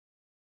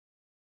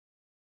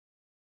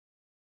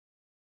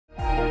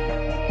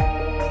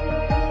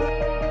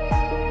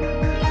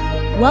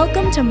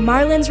Welcome to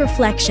Marlon's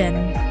Reflection.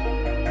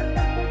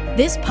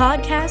 This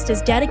podcast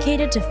is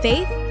dedicated to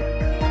faith,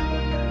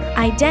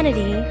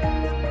 identity,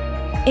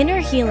 inner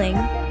healing,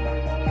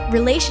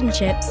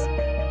 relationships,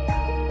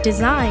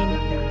 design,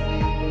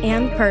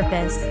 and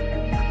purpose.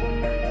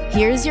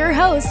 Here's your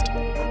host,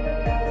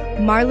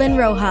 Marlon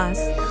Rojas.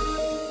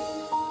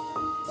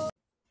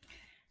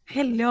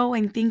 Hello,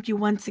 and thank you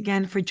once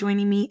again for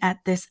joining me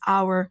at this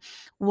hour.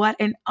 What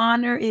an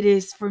honor it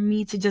is for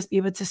me to just be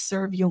able to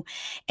serve you.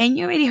 And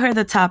you already heard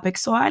the topic,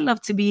 so I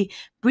love to be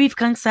brief,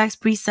 concise,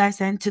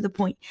 precise, and to the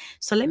point.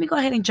 So let me go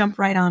ahead and jump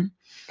right on.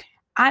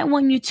 I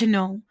want you to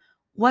know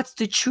what's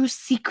the true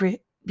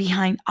secret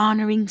behind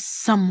honoring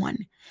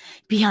someone,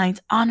 behind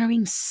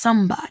honoring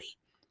somebody.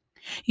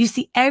 You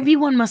see,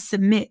 everyone must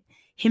submit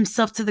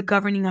himself to the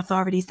governing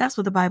authorities. That's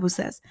what the Bible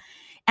says.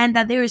 And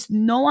that there is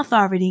no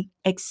authority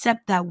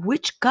except that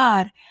which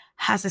God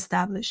has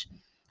established.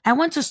 I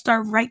want to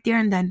start right there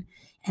and then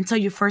and tell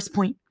you first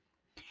point.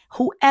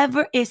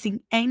 Whoever is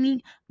in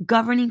any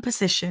governing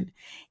position,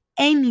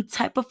 any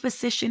type of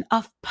position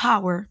of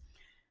power,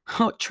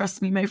 oh,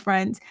 trust me, my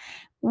friends,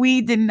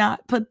 we did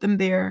not put them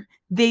there.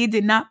 They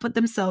did not put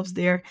themselves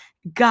there.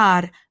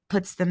 God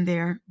puts them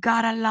there.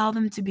 God allowed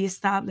them to be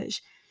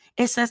established.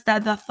 It says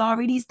that the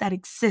authorities that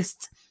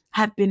exist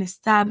have been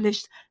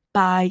established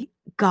by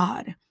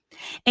God.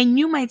 And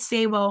you might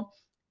say, well,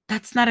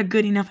 that's not a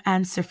good enough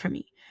answer for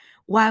me.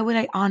 Why would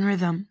I honor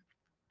them?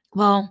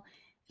 Well,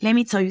 let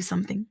me tell you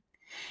something.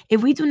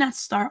 If we do not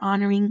start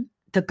honoring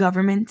the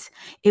government,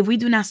 if we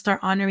do not start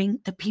honoring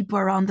the people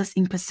around us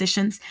in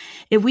positions,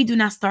 if we do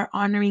not start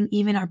honoring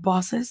even our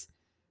bosses,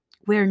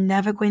 we're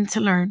never going to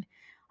learn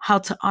how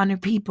to honor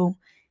people,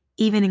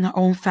 even in our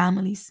own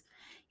families.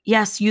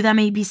 Yes, you that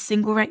may be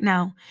single right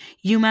now,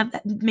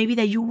 maybe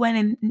that you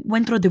went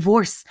through a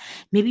divorce,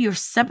 maybe you're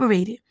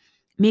separated,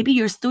 maybe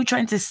you're still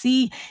trying to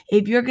see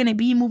if you're going to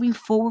be moving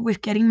forward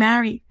with getting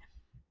married.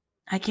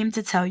 I came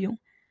to tell you,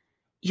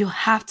 you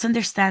have to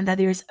understand that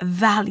there is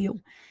value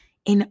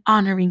in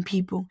honoring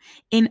people,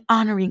 in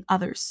honoring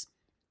others.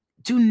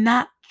 Do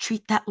not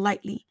treat that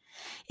lightly.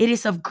 It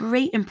is of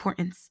great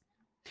importance.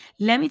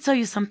 Let me tell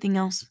you something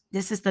else.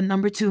 This is the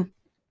number 2.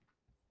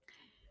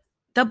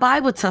 The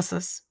Bible tells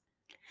us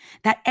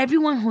that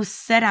everyone who's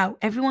set out,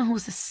 everyone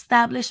who's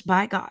established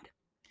by God,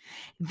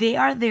 they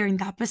are there in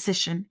that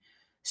position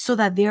so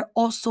that they're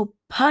also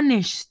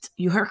punished.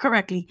 You heard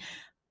correctly,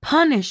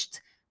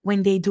 punished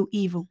when they do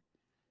evil.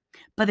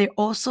 But they're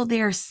also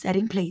there set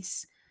in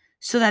place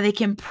so that they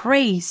can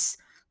praise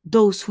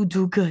those who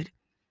do good.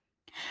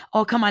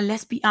 Oh, come on,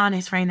 let's be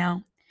honest right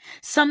now.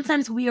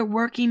 Sometimes we are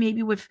working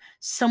maybe with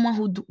someone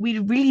who we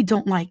really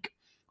don't like,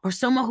 or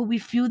someone who we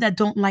feel that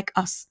don't like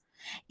us.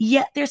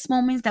 Yet there's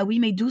moments that we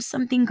may do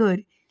something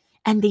good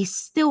and they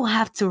still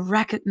have to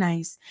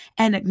recognize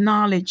and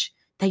acknowledge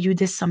that you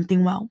did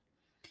something well.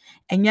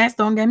 And yes,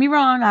 don't get me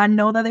wrong. I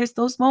know that there's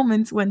those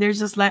moments when there's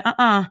just like,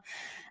 I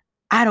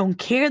don't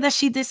care that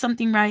she did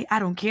something right. I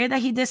don't care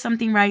that he did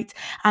something right.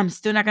 I'm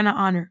still not going to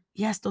honor.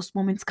 Yes, those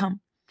moments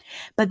come.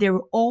 But there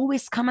will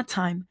always come a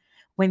time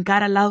when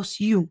God allows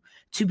you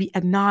to be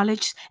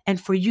acknowledged and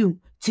for you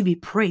to be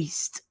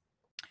praised.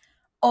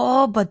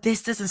 Oh, but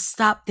this doesn't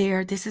stop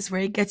there. This is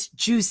where it gets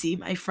juicy,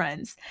 my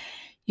friends.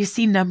 You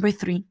see, number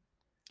 3,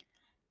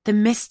 the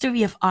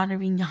mystery of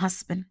honoring your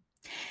husband.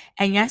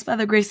 And yes, by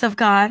the grace of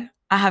God,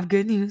 I have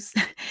good news.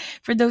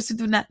 For those who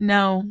do not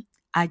know,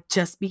 I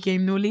just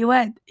became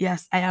newlywed.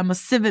 Yes, I am a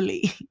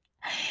civilly.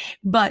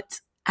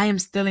 But I am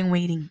still in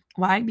waiting.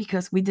 Why?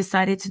 Because we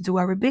decided to do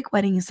our big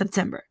wedding in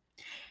September.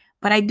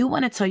 But I do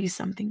want to tell you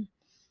something.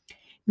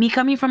 Me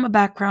coming from a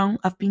background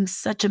of being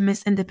such a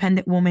Miss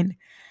Independent woman,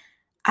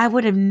 I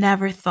would have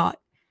never thought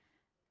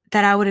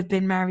that I would have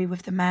been married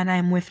with the man I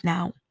am with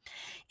now.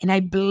 And I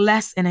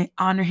bless and I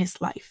honor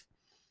his life.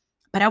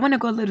 But I want to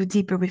go a little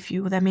deeper with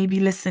you that may be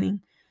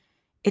listening.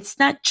 It's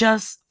not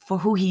just for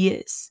who he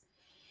is.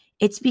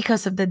 It's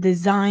because of the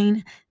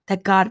design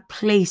that God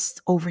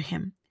placed over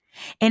him.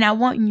 And I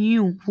want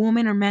you,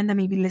 woman or man that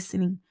may be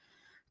listening,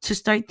 to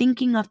start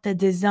thinking of the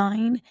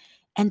design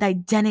and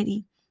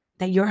identity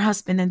that your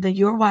husband and that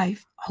your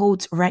wife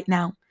holds right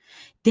now.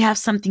 They have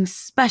something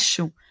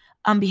special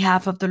on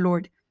behalf of the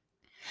Lord.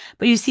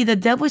 But you see, the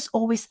devil is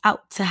always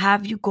out to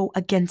have you go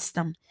against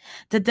them.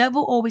 The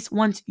devil always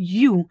wants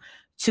you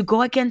to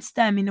go against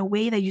them in a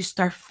way that you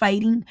start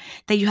fighting,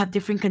 that you have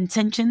different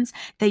contentions,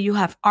 that you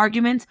have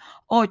arguments.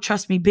 Oh,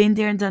 trust me, been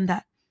there and done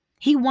that.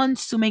 He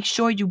wants to make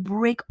sure you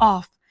break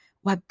off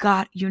what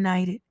God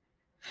united.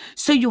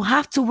 So you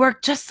have to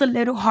work just a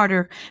little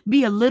harder,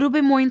 be a little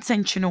bit more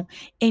intentional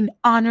in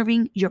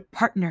honoring your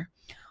partner.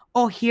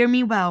 Oh, hear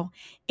me well,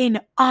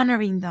 in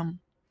honoring them.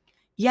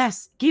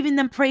 Yes, giving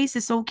them praise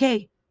is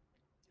okay.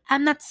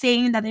 I'm not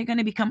saying that they're going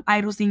to become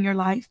idols in your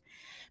life,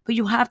 but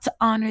you have to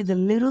honor the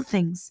little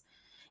things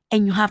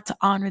and you have to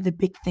honor the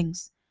big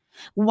things.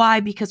 Why?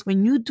 Because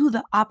when you do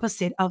the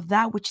opposite of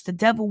that which the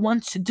devil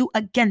wants to do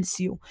against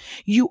you,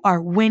 you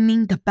are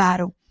winning the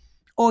battle.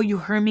 Oh, you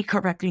heard me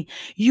correctly.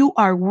 You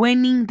are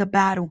winning the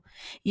battle.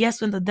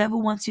 Yes, when the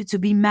devil wants you to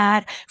be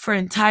mad for an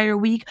entire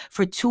week,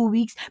 for 2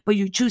 weeks, but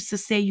you choose to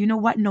say, you know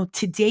what? No,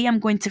 today I'm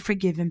going to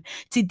forgive him.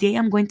 Today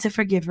I'm going to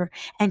forgive her.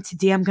 And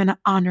today I'm going to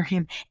honor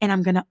him and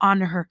I'm going to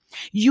honor her.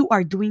 You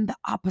are doing the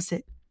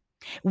opposite.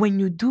 When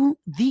you do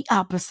the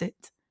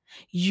opposite,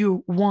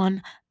 you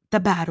won the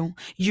battle.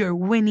 You're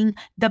winning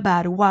the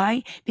battle.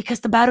 Why?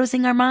 Because the battle's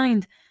in our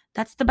mind.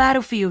 That's the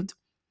battlefield.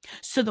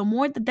 So the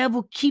more the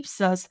devil keeps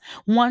us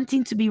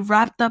wanting to be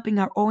wrapped up in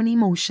our own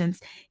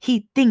emotions,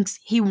 he thinks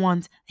he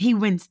wins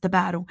the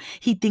battle.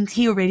 He thinks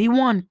he already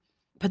won.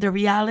 But the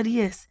reality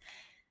is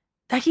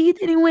that he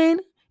didn't win.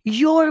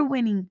 You're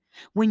winning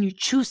when you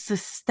choose to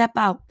step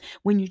out,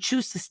 when you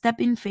choose to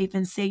step in faith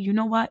and say, you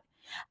know what?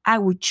 I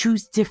will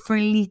choose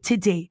differently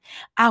today.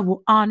 I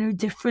will honor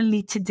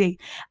differently today.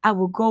 I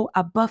will go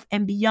above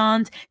and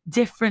beyond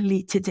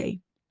differently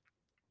today.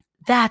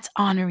 That's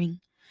honoring.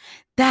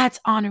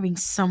 That's honoring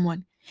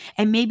someone.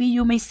 And maybe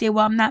you may say,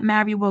 well, I'm not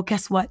married. Well,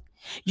 guess what?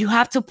 You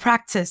have to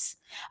practice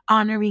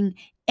honoring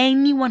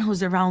anyone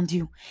who's around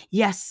you.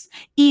 Yes,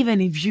 even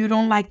if you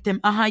don't like them.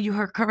 You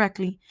heard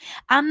correctly.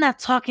 I'm not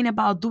talking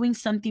about doing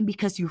something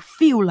because you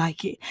feel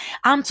like it.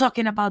 I'm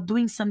talking about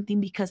doing something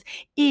because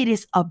it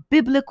is a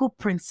biblical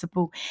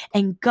principle.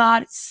 And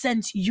God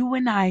sent you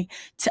and I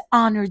to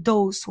honor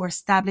those who are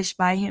established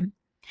by him.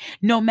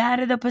 No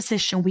matter the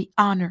position, we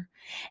honor.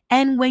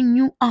 And when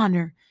you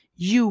honor,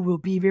 you will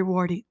be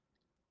rewarded.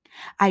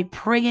 I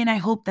pray and I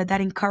hope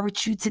that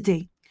encouraged you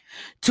today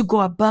to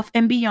go above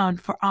and beyond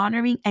for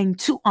honoring and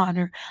to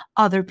honor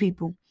other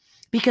people.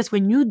 Because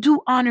when you do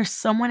honor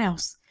someone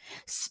else,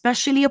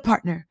 especially a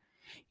partner,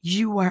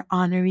 you are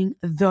honoring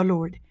the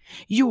Lord.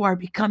 You are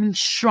becoming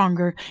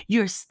stronger.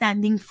 You're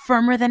standing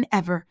firmer than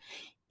ever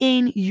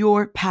in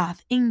your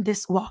path, in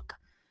this walk.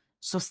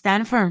 So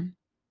stand firm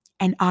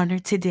and honor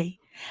today.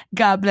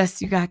 God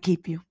bless you. God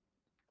keep you.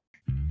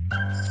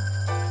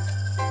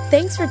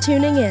 Thanks for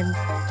tuning in.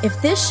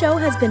 If this show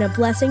has been a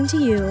blessing to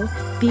you,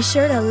 be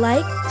sure to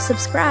like,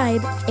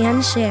 subscribe,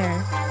 and share.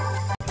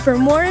 For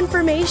more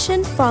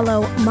information,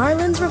 follow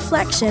Marlon's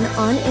Reflection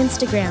on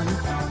Instagram.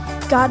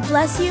 God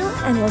bless you,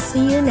 and we'll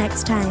see you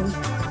next time.